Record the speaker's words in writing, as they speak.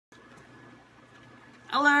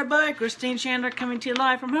Hello everybody, Christine Chandler coming to you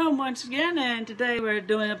live from home once again, and today we're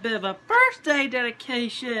doing a bit of a birthday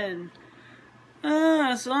dedication.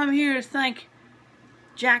 So I'm here to thank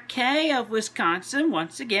Jack K of Wisconsin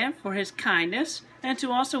once again for his kindness, and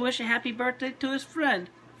to also wish a happy birthday to his friend,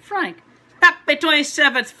 Frank. Happy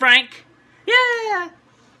 27th, Frank! Yeah!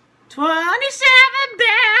 27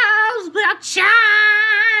 bells will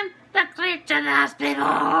chime, the creature that's been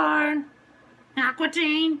born.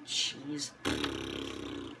 Aquatine cheese.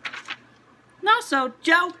 And also,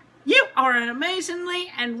 Joe, you are an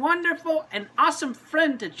amazingly and wonderful and awesome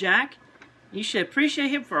friend to Jack. You should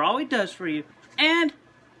appreciate him for all he does for you. And,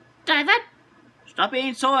 David, stop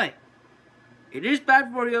eating soy. It is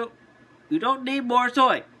bad for you. You don't need more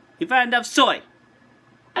soy. You've had enough soy.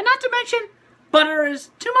 And not to mention,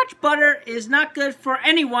 too much butter is not good for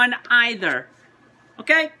anyone either.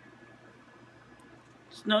 Okay?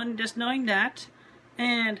 Just knowing that.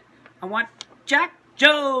 And I want Jack,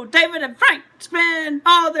 Joe, David, and Frank to spend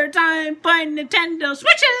all their time playing Nintendo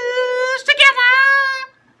Switches together!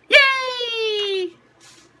 Yay!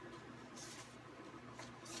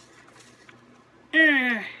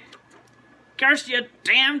 Curse you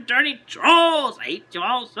damn dirty trolls! I hate you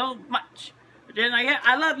all so much. But then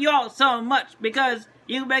I love you all so much because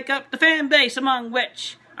you make up the fan base among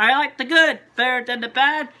which I like the good better than the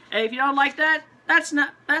bad. And if you don't like that,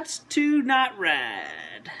 that's too not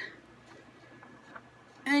rad.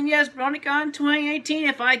 And yes, BronyCon 2018,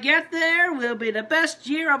 if I get there, will be the best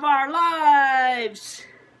year of our lives.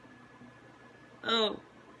 Oh.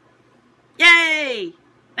 Yay!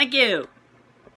 Thank you.